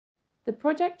The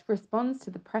project responds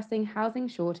to the pressing housing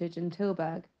shortage in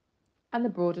Tilburg and the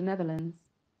broader Netherlands.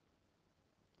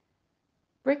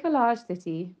 Bricolage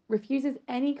City refuses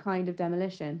any kind of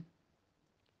demolition.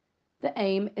 The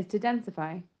aim is to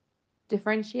densify,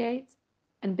 differentiate,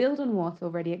 and build on what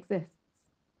already exists.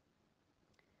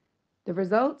 The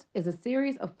result is a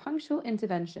series of punctual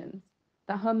interventions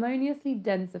that harmoniously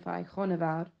densify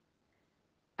Groenewoud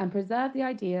and preserve the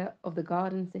idea of the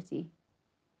garden city.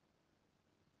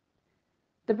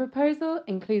 The proposal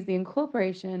includes the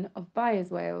incorporation of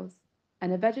bioswales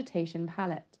and a vegetation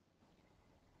palette,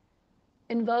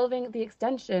 involving the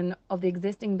extension of the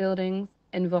existing buildings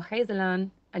in Voorheeselaan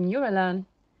and Europan.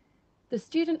 The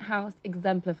student house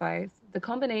exemplifies the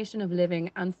combination of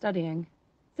living and studying,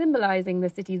 symbolizing the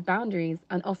city's boundaries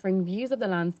and offering views of the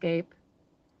landscape.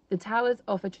 The towers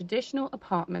offer traditional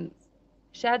apartments,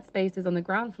 shared spaces on the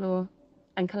ground floor,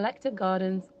 and collective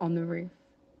gardens on the roof.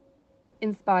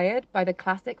 Inspired by the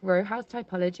classic row house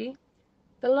typology,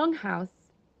 the longhouse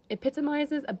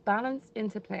epitomizes a balanced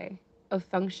interplay of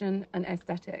function and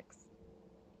aesthetics.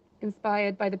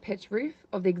 Inspired by the pitch roof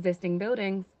of the existing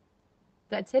buildings,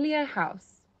 the atelier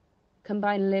house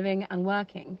combines living and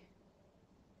working.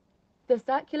 The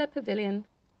circular pavilion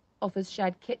offers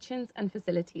shared kitchens and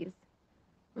facilities,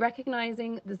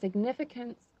 recognizing the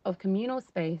significance of communal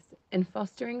space in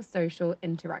fostering social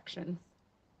interactions.